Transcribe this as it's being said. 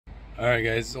Alright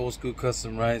guys, Old School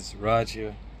Custom Rides, Raj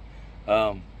here.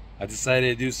 I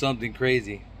decided to do something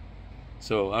crazy.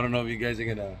 So I don't know if you guys are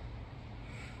gonna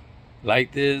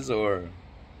like this or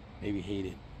maybe hate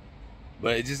it.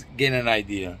 But it's just getting an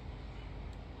idea.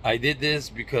 I did this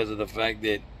because of the fact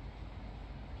that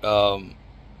I'm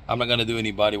not gonna do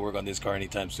any body work on this car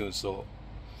anytime soon, so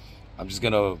I'm just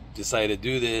gonna decide to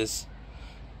do this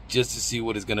just to see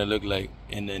what it's gonna look like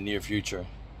in the near future.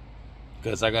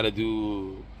 Because I gotta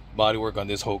do body work on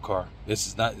this whole car. This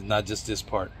is not just this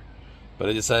part. But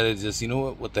I decided to just, you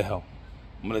know what the hell,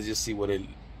 I'm gonna just see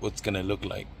what's gonna look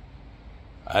like.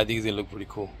 I think it's gonna look pretty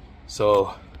cool.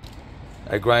 So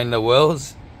I grind the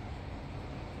wells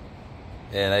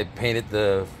and I painted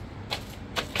the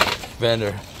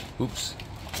fender. Oops.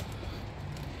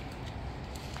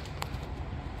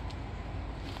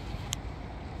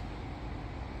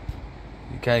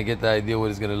 You kind of get the idea what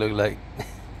it's gonna look like.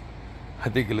 I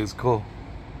think it looks cool.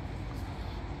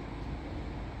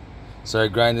 So I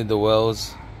grinded the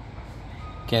wells.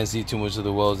 Can't see too much of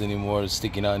the wells anymore. It's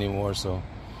sticking out anymore. So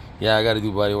yeah, I got to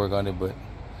do body work on it, but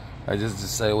I just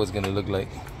decided what it's gonna look like.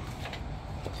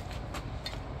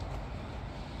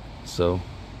 So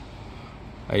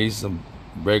I used some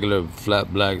regular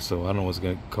flat black, so I don't know what's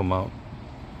gonna come out.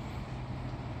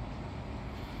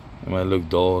 It might look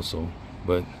dull, so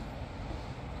but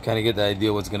kind of get the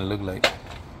idea what's gonna look like.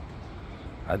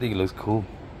 I think it looks cool.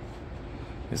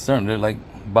 It's starting to look like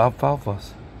Bob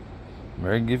Falfas.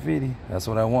 American Graffiti. That's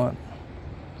what I want.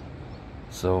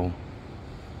 So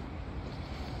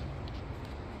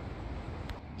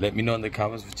let me know in the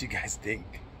comments what you guys think.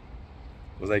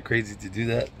 Was I crazy to do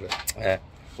that? But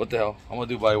what the hell? I'm gonna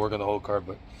do body work on the whole car,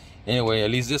 but anyway, at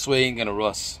least this way it ain't gonna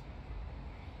rust.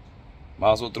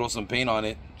 Might as well throw some paint on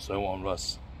it so it won't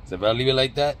rust. So if I leave it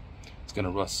like that, it's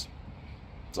gonna rust.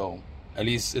 So at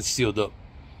least it's sealed up.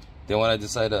 Then when I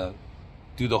decide to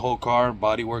do the whole car,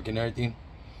 body work and everything,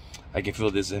 I can fill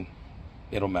this in.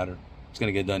 It don't matter. It's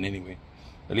gonna get done anyway.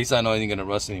 At least I know it ain't gonna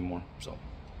rust anymore. So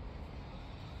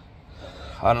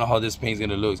I don't know how this paint's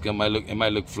gonna look. It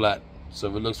might look flat. So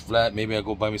if it looks flat, maybe I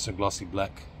go buy me some glossy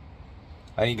black.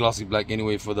 I need glossy black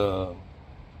anyway for the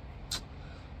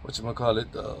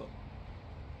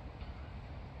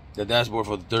the dashboard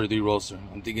for the 33 Roadster.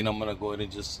 I'm thinking I'm gonna go ahead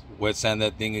and just wet sand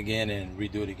that thing again and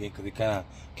redo it again because it kind of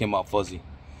came out fuzzy.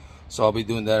 So I'll be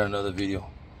doing that in another video.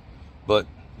 But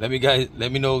let me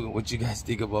know what you guys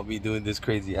think about me doing this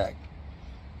crazy act.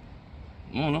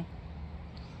 I don't know.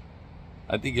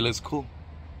 I think it looks cool.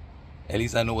 At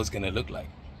least I know what's gonna look like.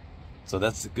 So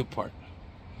that's the good part.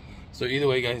 So either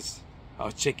way, guys,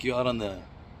 I'll check you out on the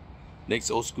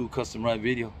next Old School Custom Ride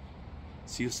video.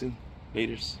 See you soon.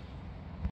 Laters.